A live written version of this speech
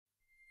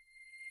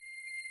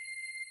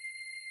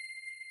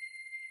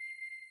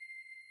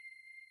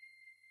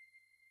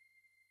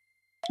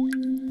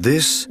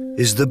This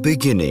is the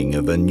beginning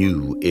of a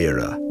new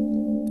era.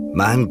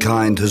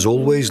 Mankind has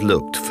always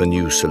looked for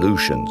new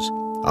solutions.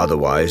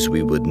 Otherwise,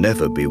 we would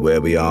never be where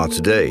we are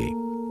today.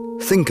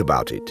 Think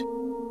about it.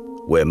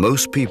 Where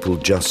most people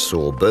just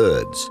saw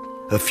birds,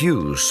 a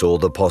few saw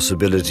the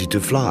possibility to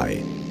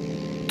fly,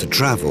 to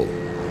travel,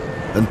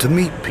 and to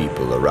meet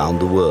people around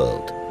the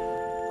world.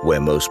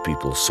 Where most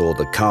people saw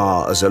the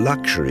car as a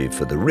luxury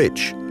for the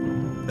rich,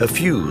 a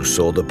few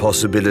saw the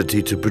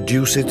possibility to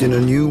produce it in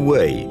a new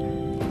way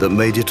that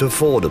made it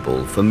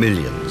affordable for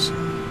millions.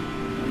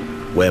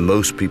 Where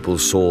most people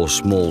saw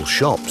small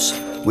shops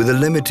with a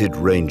limited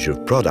range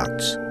of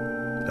products,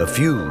 a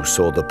few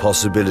saw the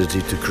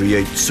possibility to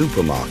create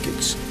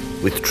supermarkets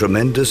with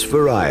tremendous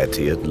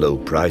variety at low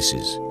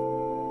prices.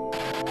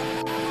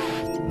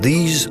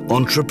 These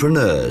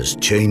entrepreneurs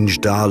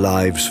changed our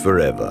lives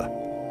forever,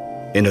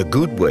 in a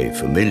good way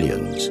for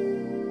millions,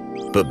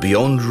 but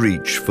beyond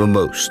reach for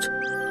most,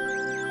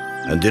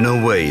 and in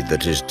a way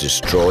that is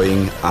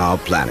destroying our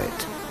planet.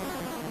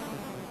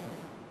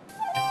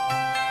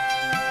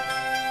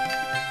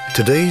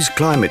 Today's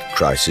climate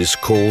crisis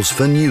calls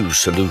for new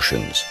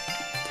solutions.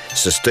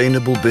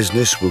 Sustainable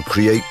business will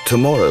create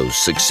tomorrow's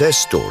success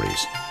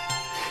stories.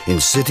 In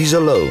cities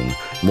alone,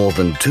 more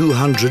than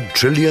 $200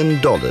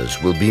 trillion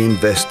will be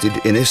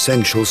invested in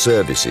essential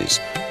services,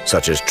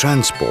 such as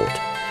transport,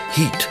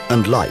 heat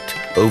and light,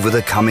 over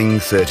the coming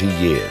 30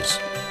 years.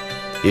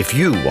 If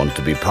you want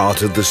to be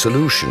part of the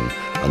solution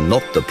and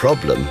not the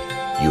problem,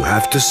 you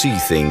have to see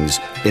things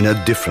in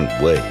a different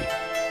way.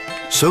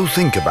 So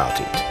think about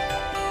it.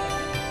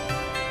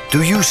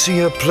 Do you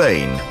see a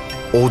plane,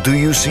 or do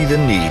you see the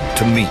need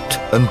to meet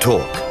and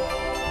talk?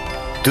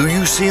 Do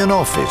you see an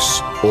office,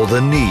 or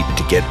the need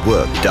to get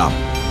work done?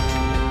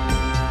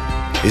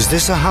 Is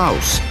this a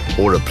house,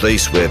 or a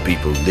place where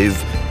people live,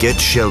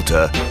 get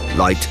shelter,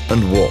 light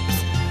and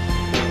warmth?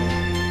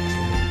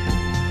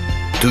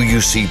 Do you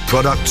see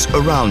products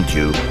around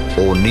you,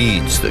 or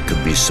needs that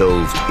can be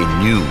solved in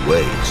new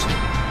ways?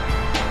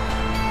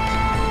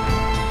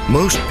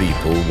 Most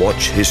people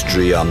watch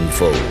history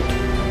unfold.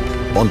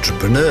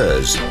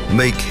 Entrepreneurs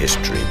make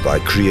history by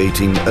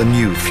creating a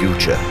new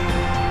future.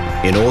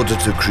 In order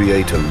to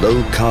create a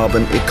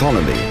low-carbon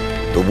economy,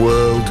 the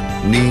world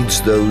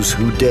needs those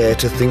who dare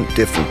to think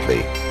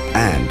differently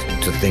and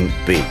to think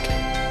big.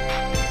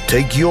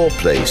 Take your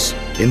place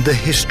in the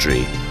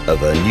history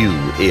of a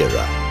new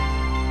era.